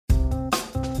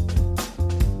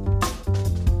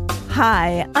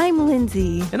Hi, I'm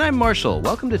Lindsay. And I'm Marshall.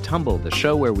 Welcome to Tumble, the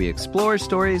show where we explore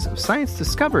stories of science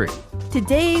discovery.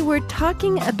 Today we're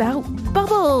talking about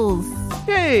bubbles.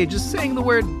 Yay, just saying the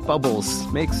word bubbles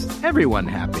makes everyone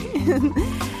happy.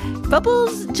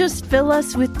 Bubbles just fill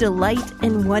us with delight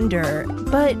and wonder,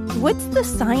 but what's the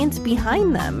science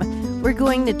behind them? We're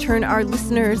going to turn our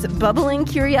listeners' bubbling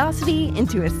curiosity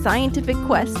into a scientific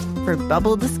quest for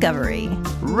bubble discovery.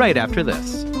 Right after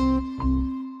this.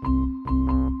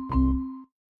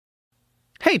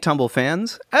 Hey, Tumble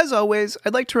fans! As always,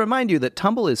 I'd like to remind you that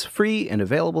Tumble is free and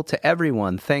available to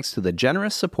everyone thanks to the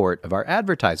generous support of our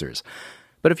advertisers.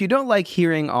 But if you don't like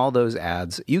hearing all those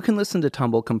ads, you can listen to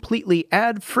Tumble completely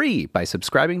ad-free by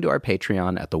subscribing to our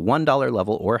Patreon at the $1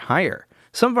 level or higher.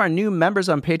 Some of our new members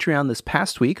on Patreon this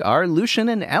past week are Lucian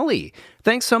and Ellie.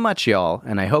 Thanks so much, y'all,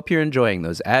 and I hope you're enjoying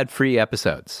those ad-free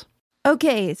episodes.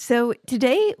 Okay, so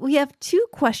today we have 2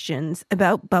 questions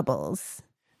about bubbles.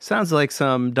 Sounds like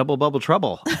some double bubble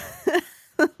trouble.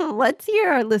 Let's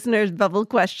hear our listeners' bubble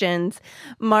questions.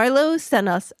 Marlo sent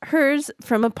us hers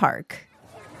from a park.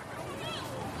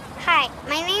 Hi,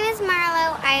 my name is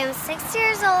Marlo. I am 6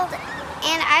 years old,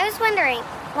 and I was wondering,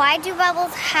 why do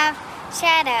bubbles have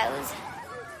shadows?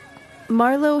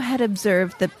 Marlo had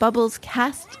observed that bubbles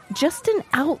cast just an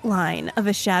outline of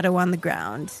a shadow on the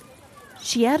ground.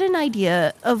 She had an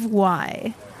idea of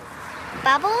why.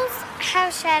 Bubbles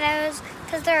have shadows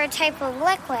because they're a type of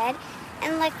liquid,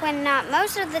 and liquid not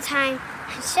most of the time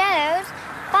has shadows,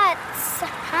 but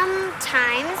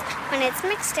sometimes when it's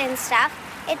mixed in stuff,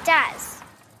 it does.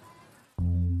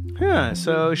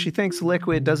 So she thinks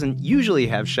liquid doesn't usually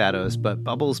have shadows, but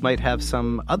bubbles might have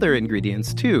some other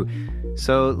ingredients too.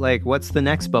 So, what's the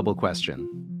next bubble question?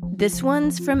 This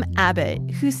one's from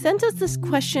Abbott, who sent us this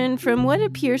question from what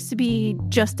appears to be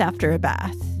just after a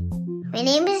bath. My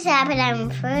name is Abbott. I'm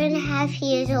 4.5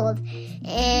 years old,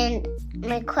 and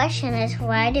my question is,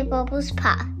 why do bubbles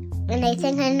pop? And I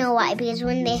think I know why, because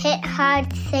when they hit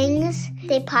hard things,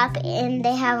 they pop and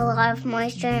they have a lot of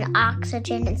moisture and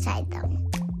oxygen inside them.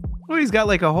 Well, he's got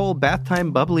a whole bath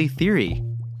time bubbly theory.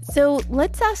 So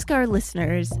let's ask our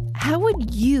listeners, how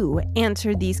would you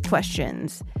answer these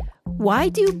questions? Why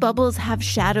do bubbles have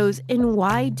shadows, and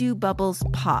why do bubbles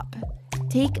pop?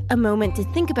 Take a moment to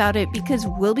think about it, because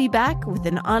we'll be back with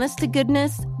an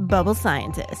honest-to-goodness bubble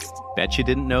scientist. Bet you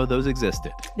didn't know those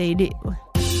existed. They do.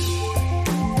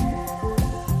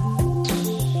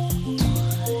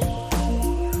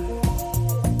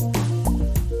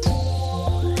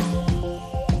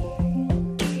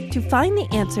 To find the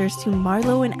answers to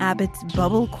Marlo and Abbott's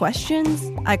bubble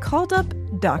questions, I called up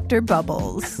Dr.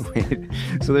 Bubbles. Wait,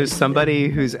 so there's somebody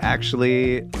who's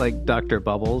actually like Dr.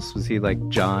 Bubbles? Was he like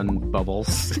John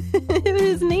Bubbles?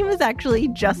 His name is actually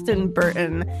Justin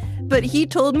Burton, but he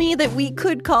told me that we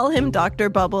could call him Dr.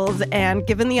 Bubbles, and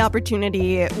given the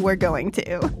opportunity, we're going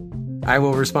to. I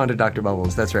will respond to Dr.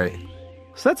 Bubbles, that's right.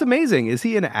 So that's amazing. Is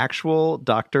he an actual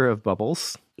doctor of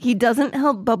bubbles? He doesn't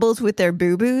help bubbles with their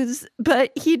boo-boos,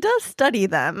 but he does study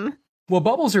them. Well,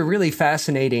 bubbles are really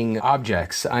fascinating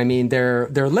objects. I mean, they're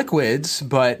liquids,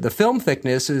 but the film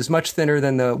thickness is much thinner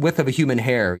than the width of a human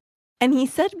hair. And he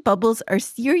said bubbles are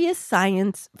serious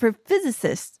science for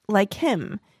physicists like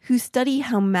him, who study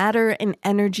how matter and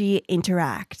energy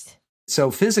interact. So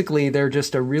physically, they're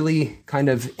just a really kind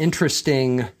of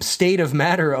interesting state of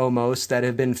matter almost that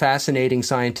have been fascinating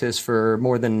scientists for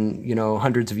more than,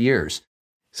 hundreds of years.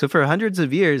 So for hundreds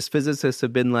of years, physicists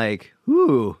have been like,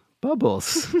 ooh,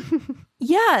 bubbles.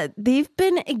 Yeah, they've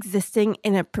been existing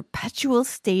in a perpetual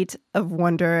state of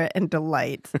wonder and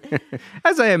delight.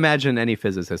 As I imagine any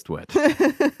physicist would.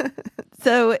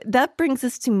 So that brings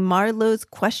us to Marlo's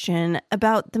question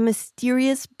about the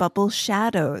mysterious bubble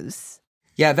shadows.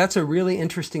 Yeah, that's a really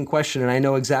interesting question, and I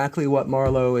know exactly what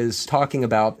Marlo is talking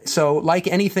about. So, like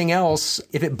anything else,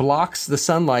 if it blocks the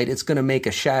sunlight, it's going to make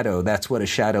a shadow. That's what a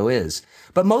shadow is.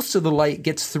 But most of the light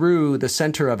gets through the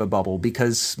center of a bubble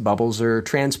because bubbles are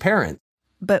transparent.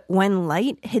 But when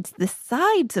light hits the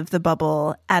sides of the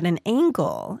bubble at an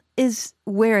angle is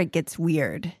where it gets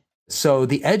weird. So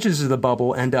the edges of the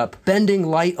bubble end up bending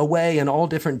light away in all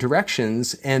different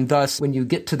directions, and thus when you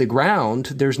get to the ground,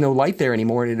 there's no light there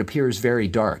anymore and it appears very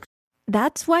dark.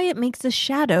 That's why it makes a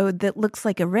shadow that looks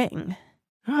like a ring.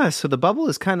 So the bubble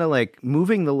is kind of like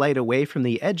moving the light away from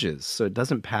the edges so it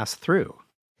doesn't pass through.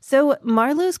 So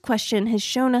Marlo's question has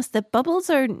shown us that bubbles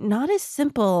are not as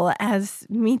simple as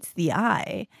meets the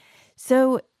eye.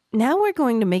 So now we're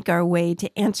going to make our way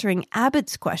to answering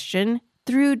Abbott's question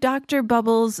through Dr.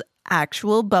 Bubbles'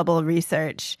 actual bubble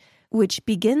research, which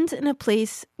begins in a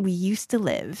place we used to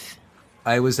live.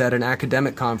 I was at an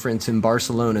academic conference in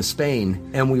Barcelona,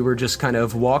 Spain, and we were just kind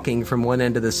of walking from one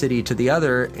end of the city to the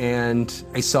other, and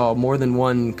I saw more than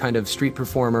one kind of street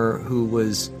performer who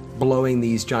was blowing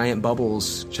these giant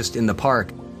bubbles just in the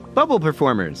park. Bubble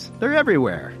performers, they're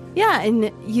everywhere. Yeah,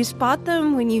 and you spot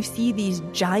them when you see these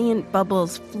giant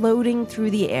bubbles floating through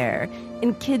the air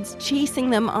and kids chasing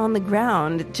them on the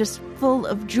ground, just full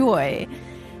of joy.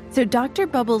 So Dr.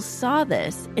 Bubbles saw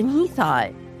this, and he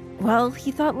thought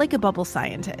like a bubble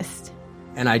scientist.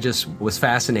 And I just was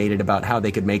fascinated about how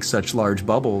they could make such large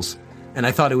bubbles, and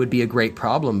I thought it would be a great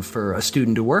problem for a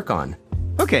student to work on.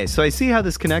 Okay, so I see how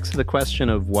this connects to the question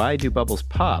of why do bubbles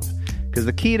pop? Because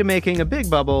the key to making a big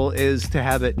bubble is to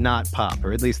have it not pop,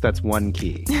 or at least that's one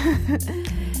key.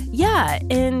 Yeah,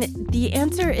 and the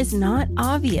answer is not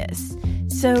obvious.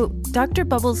 So Dr.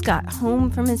 Bubbles got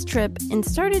home from his trip and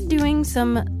started doing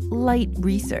some light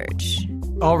research.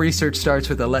 All research starts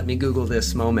with a let me Google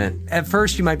this moment. At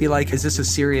first, you might be like, is this a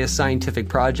serious scientific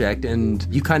project? And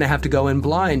you kind of have to go in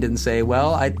blind and say,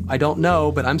 well, I don't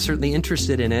know, but I'm certainly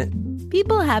interested in it.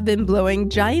 People have been blowing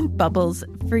giant bubbles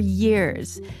for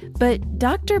years, but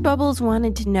Dr. Bubbles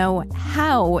wanted to know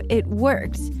how it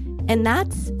works. And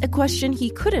that's a question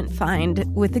he couldn't find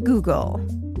with a Google.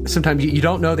 Sometimes you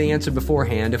don't know the answer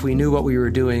beforehand. If we knew what we were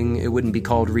doing, it wouldn't be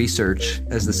called research,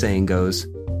 as the saying goes.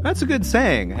 That's a good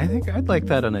saying. I think I'd like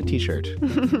that on a t-shirt.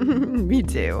 Me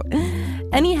too.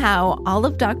 Anyhow, all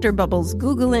of Dr. Bubbles'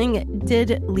 Googling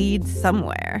did lead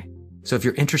somewhere. So if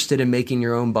you're interested in making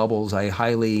your own bubbles, I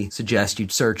highly suggest you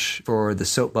search for the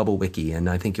Soap Bubble Wiki, and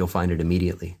I think you'll find it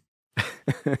immediately.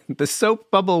 The Soap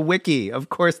Bubble Wiki. Of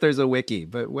course there's a wiki,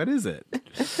 but what is it?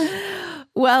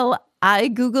 Well, I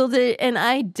Googled it and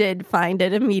I did find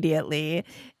it immediately.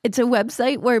 It's a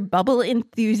website where bubble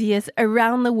enthusiasts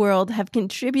around the world have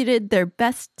contributed their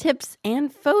best tips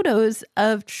and photos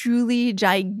of truly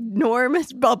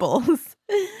ginormous bubbles.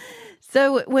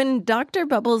 So when Dr.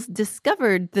 Bubbles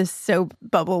discovered the Soap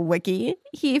Bubble Wiki,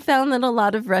 he found that a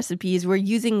lot of recipes were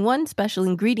using one special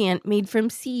ingredient made from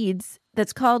seeds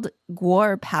that's called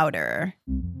guar powder.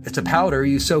 It's a powder,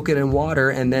 you soak it in water,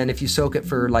 and then if you soak it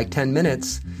for like 10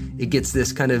 minutes, it gets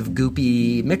this kind of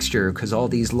goopy mixture because all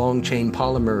these long-chain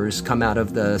polymers come out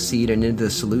of the seed and into the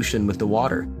solution with the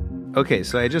water. Okay,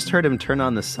 so I just heard him turn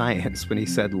on the science when he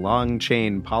said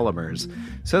long-chain polymers.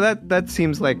 So that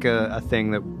seems like a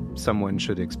thing that someone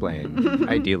should explain,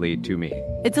 ideally to me.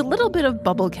 It's a little bit of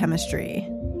bubble chemistry.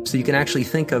 So you can actually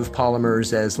think of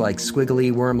polymers as like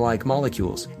squiggly worm-like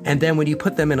molecules. And then when you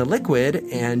put them in a liquid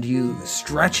and you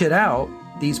stretch it out,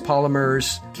 these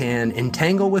polymers can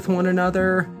entangle with one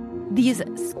another. These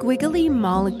squiggly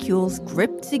molecules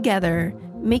grip together,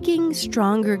 making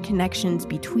stronger connections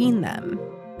between them.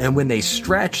 And when they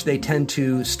stretch, they tend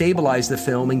to stabilize the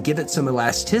film and give it some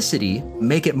elasticity,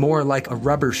 make it more like a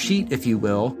rubber sheet, if you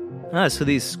will. So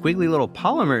these squiggly little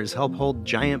polymers help hold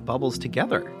giant bubbles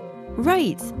together.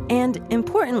 Right, and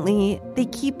importantly, they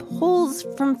keep holes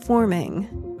from forming.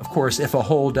 Of course, if a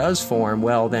hole does form,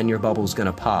 well, then your bubble's going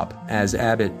to pop, as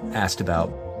Abbott asked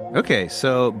about. Okay,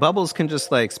 so bubbles can just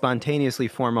like spontaneously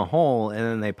form a hole and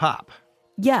then they pop.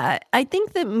 Yeah, I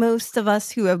think that most of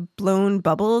us who have blown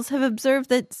bubbles have observed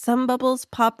that some bubbles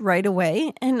pop right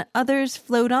away and others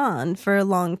float on for a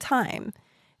long time.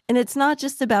 And it's not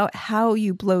just about how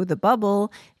you blow the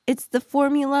bubble, it's the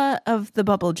formula of the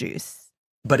bubble juice.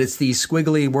 But it's these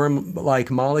squiggly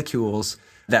worm-like molecules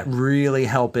that really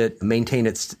help it maintain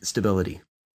its stability.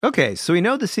 Okay, so we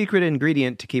know the secret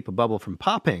ingredient to keep a bubble from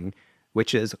popping,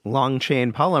 which is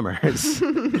long-chain polymers.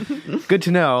 Good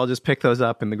to know. I'll just pick those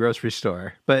up in the grocery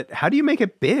store. But how do you make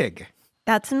it big?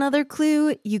 That's another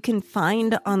clue you can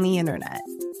find on the internet.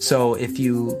 So if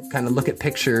you kind of look at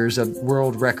pictures of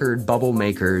world record bubble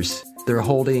makers, they're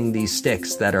holding these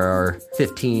sticks that are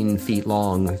 15 feet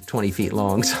long, 20 feet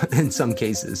long in some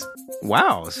cases.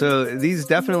 Wow. So these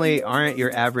definitely aren't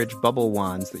your average bubble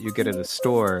wands that you get at a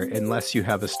store unless you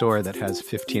have a store that has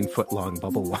 15-foot-long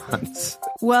bubble wands.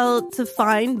 Well, to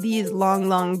find these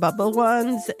long bubble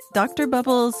wands, Dr.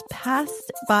 Bubbles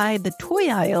passed by the toy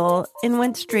aisle and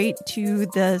went straight to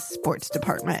the sports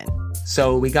department.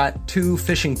 So we got 2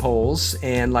 fishing poles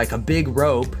and like a big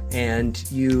rope, and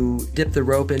you dip the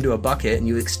rope into a bucket and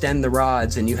you extend the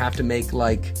rods, and you have to make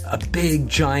like a big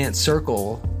giant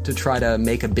circle to try to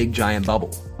make a big giant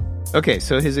bubble. Okay,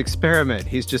 so his experiment,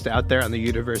 he's just out there on the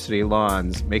university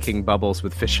lawns making bubbles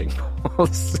with fishing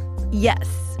poles.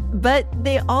 Yes, but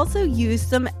they also used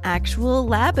some actual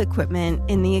lab equipment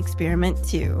in the experiment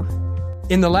too.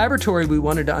 In the laboratory, we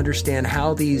wanted to understand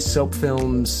how these soap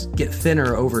films get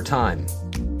thinner over time.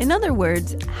 In other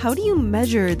words, how do you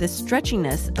measure the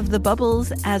stretchiness of the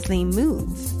bubbles as they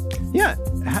move? Yeah,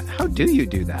 how do you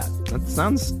do that? That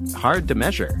sounds hard to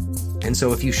measure. And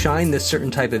so if you shine this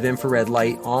certain type of infrared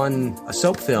light on a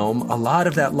soap film, a lot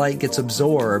of that light gets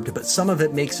absorbed, but some of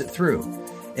it makes it through.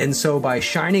 And so by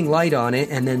shining light on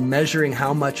it and then measuring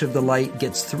how much of the light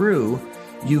gets through,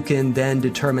 you can then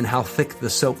determine how thick the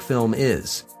soap film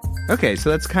is. Okay, so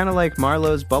that's kind of like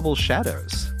Marlowe's bubble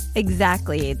shadows.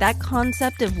 Exactly. That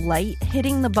concept of light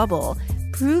hitting the bubble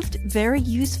proved very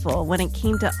useful when it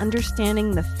came to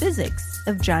understanding the physics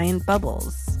of giant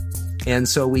bubbles. And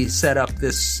so we set up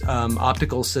this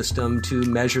optical system to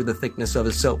measure the thickness of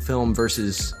a soap film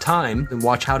versus time and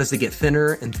watch how does it get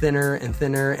thinner and thinner and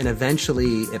thinner, and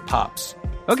eventually it pops.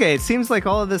 Okay, it seems like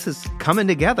all of this is coming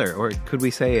together, or could we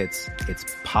say it's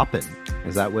poppin'?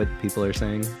 Is that what people are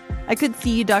saying? I could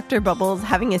see Dr. Bubbles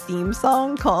having a theme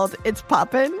song called It's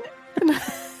Poppin'.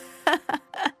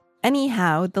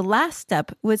 Anyhow, the last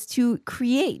step was to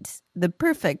create the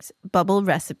perfect bubble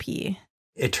recipe.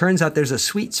 It turns out there's a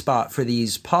sweet spot for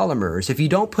these polymers. If you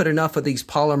don't put enough of these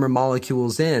polymer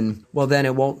molecules in, well, then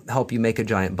it won't help you make a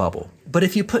giant bubble. But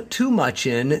if you put too much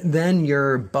in, then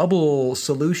your bubble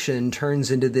solution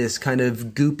turns into this kind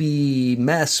of goopy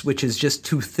mess, which is just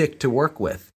too thick to work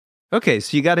with. Okay,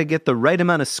 so you got to get the right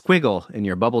amount of squiggle in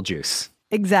your bubble juice.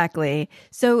 Exactly.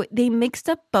 So they mixed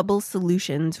up bubble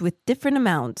solutions with different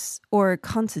amounts or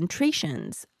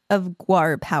concentrations of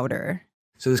guar powder.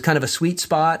 So there's kind of a sweet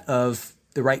spot of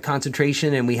the right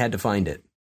concentration, and we had to find it.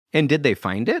 And did they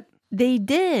find it? They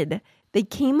did. They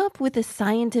came up with a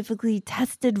scientifically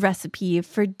tested recipe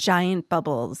for giant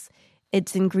bubbles.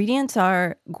 Its ingredients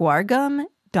are guar gum,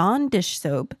 Dawn dish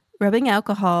soap, rubbing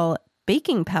alcohol,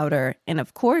 baking powder, and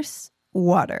of course,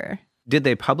 water. Did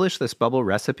they publish this bubble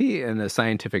recipe in a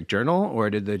scientific journal, or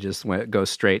did they just go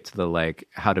straight to the,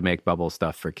 how to make bubble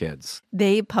stuff for kids?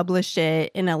 They published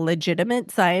it in a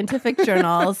legitimate scientific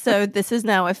journal, so this is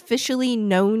now officially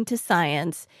known to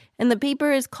science. And the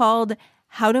paper is called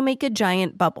How to Make a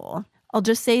Giant Bubble. I'll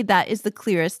just say that is the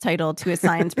clearest title to a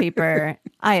science paper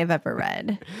I have ever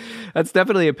read. That's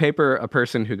definitely a paper a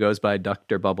person who goes by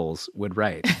Dr. Bubbles would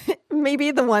write.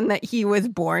 Maybe the one that he was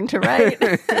born to write.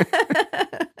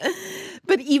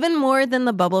 But even more than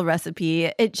the bubble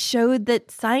recipe, it showed that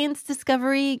science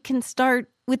discovery can start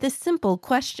with a simple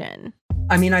question.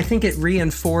 I mean, I think it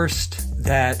reinforced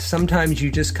that sometimes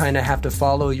you just kind of have to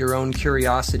follow your own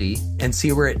curiosity and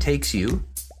see where it takes you.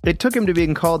 It took him to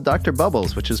being called Dr.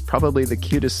 Bubbles, which is probably the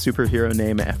cutest superhero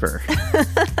name ever.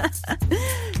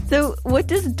 So what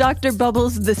does Dr.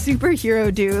 Bubbles, the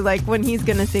superhero, do, when he's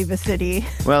going to save a city?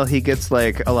 Well, he gets,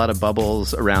 a lot of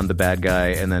bubbles around the bad guy,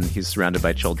 and then he's surrounded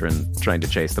by children trying to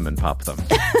chase them and pop them.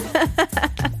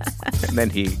 And then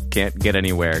he can't get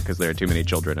anywhere because there are too many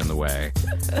children in the way.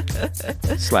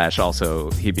 /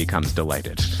 also, he becomes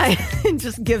delighted. He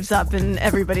just gives up and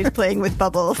everybody's playing with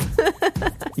bubbles.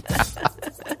 Yeah.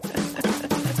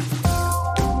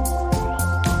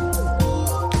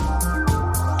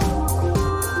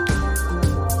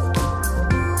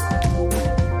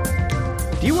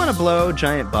 Do you want to blow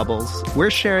giant bubbles?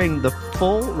 We're sharing the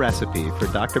full recipe for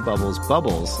Dr. Bubbles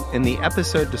Bubbles in the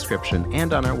episode description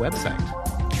and on our website.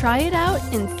 Try it out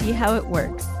and see how it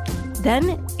works.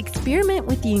 Then experiment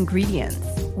with the ingredients.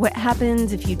 What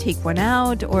happens if you take one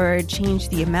out or change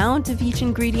the amount of each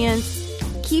ingredient?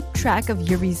 Keep track of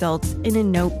your results in a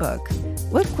notebook.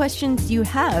 What questions do you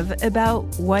have about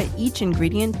what each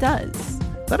ingredient does?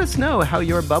 Let us know how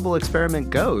your bubble experiment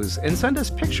goes and send us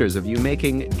pictures of you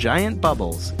making giant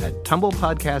bubbles at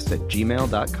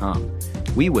tumblepodcast@gmail.com.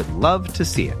 We would love to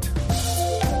see it.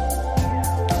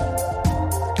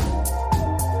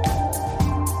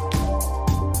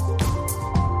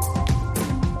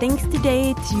 Thanks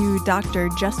today to Dr.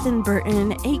 Justin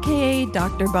Burton, aka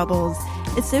Dr. Bubbles,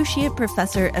 Associate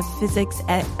Professor of Physics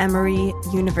at Emory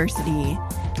University.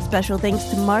 Special thanks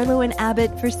to Marlo and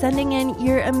Abbott for sending in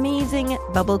your amazing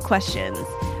bubble questions.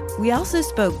 We also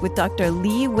spoke with Dr.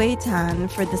 Li Wei Tan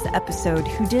for this episode,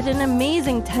 who did an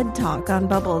amazing TED Talk on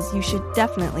bubbles you should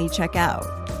definitely check out.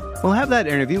 We'll have that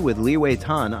interview with Li Wei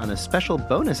Tan on a special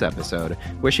bonus episode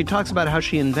where she talks about how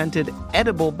she invented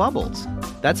edible bubbles.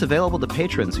 That's available to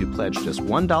patrons who pledge just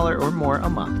 $1 or more a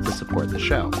month to support the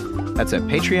show. That's at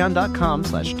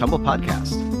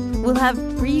patreon.com/tumblepodcast. We'll have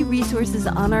free resources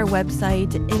on our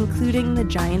website, including the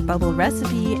giant bubble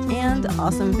recipe and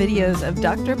awesome videos of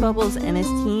Dr. Bubbles and his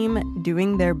team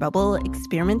doing their bubble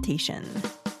experimentation.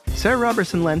 Sarah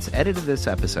Robertson-Lentz edited this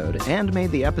episode and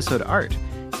made the episode art.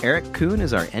 Eric Kuhn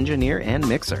is our engineer and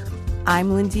mixer.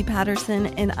 I'm Lindsay Patterson,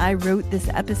 and I wrote this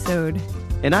episode.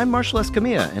 And I'm Marshall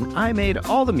Escamilla, and I made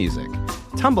all the music.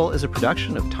 Tumble is a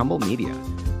production of Tumble Media.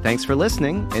 Thanks for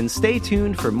listening, and stay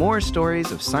tuned for more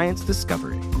stories of science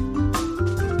discovery.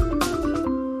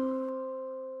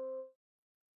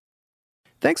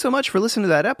 Thanks so much for listening to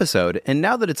that episode, and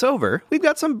now that it's over, we've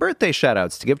got some birthday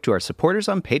shoutouts to give to our supporters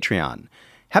on Patreon.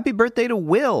 Happy birthday to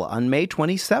Will on May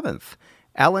 27th.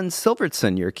 Alan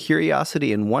Silvertson, your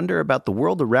curiosity and wonder about the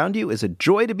world around you is a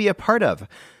joy to be a part of.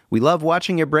 We love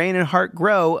watching your brain and heart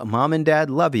grow. Mom and Dad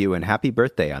love you, and happy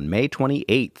birthday on May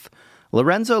 28th.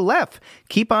 Lorenzo Leff,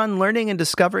 keep on learning and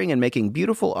discovering and making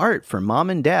beautiful art for Mom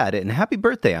and Dad, and happy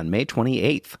birthday on May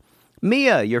 28th.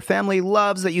 Mia, your family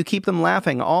loves that you keep them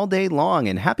laughing all day long,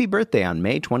 and happy birthday on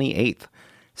May 28th.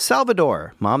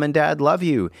 Salvador, Mom and Dad love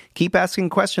you. Keep asking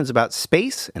questions about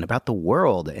space and about the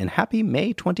world, and happy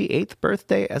May 28th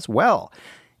birthday as well.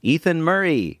 Ethan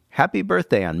Murray, happy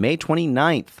birthday on May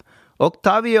 29th.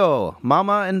 Octavio,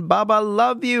 Mama and Baba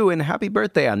love you, and happy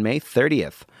birthday on May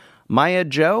 30th. Maya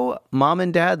Joe, Mom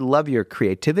and Dad love your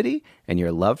creativity and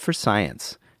your love for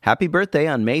science. Happy birthday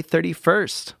on May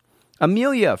 31st.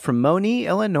 Amelia from Moni,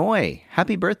 Illinois.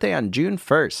 Happy birthday on June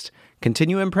 1st.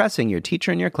 Continue impressing your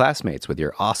teacher and your classmates with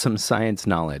your awesome science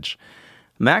knowledge.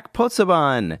 Mac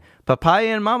Potsaban, Papai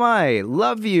and Mamai,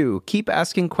 love you. Keep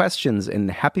asking questions, and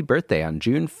happy birthday on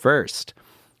June 1st.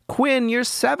 Quinn, you're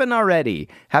 7 already.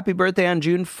 Happy birthday on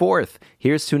June 4th.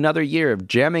 Here's to another year of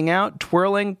jamming out,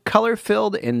 twirling,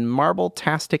 color-filled, and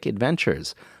marble-tastic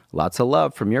adventures. Lots of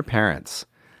love from your parents.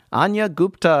 Anya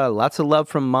Gupta, lots of love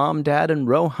from Mom, Dad, and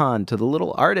Rohan to the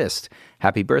little artist.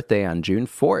 Happy birthday on June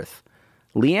 4th.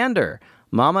 Leander,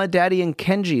 Mama, Daddy, and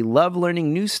Kenji love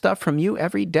learning new stuff from you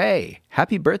every day.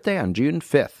 Happy birthday on June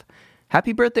 5th.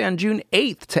 Happy birthday on June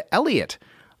 8th to Elliot.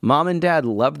 Mom and Dad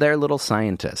love their little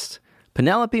scientist.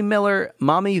 Penelope Miller,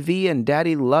 Mommy V, and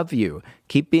Daddy love you.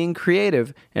 Keep being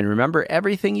creative, and remember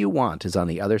everything you want is on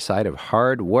the other side of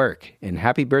hard work. And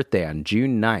happy birthday on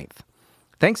June 9th.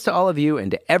 Thanks to all of you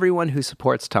and to everyone who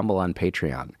supports Tumble on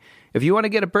Patreon. If you want to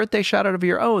get a birthday shout out of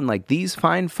your own like these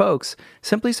fine folks,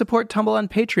 simply support Tumble on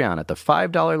Patreon at the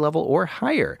 $5 level or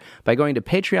higher by going to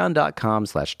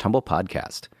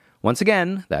patreon.com/TumblePodcast. Once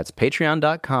again, that's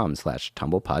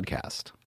patreon.com/TumblePodcast.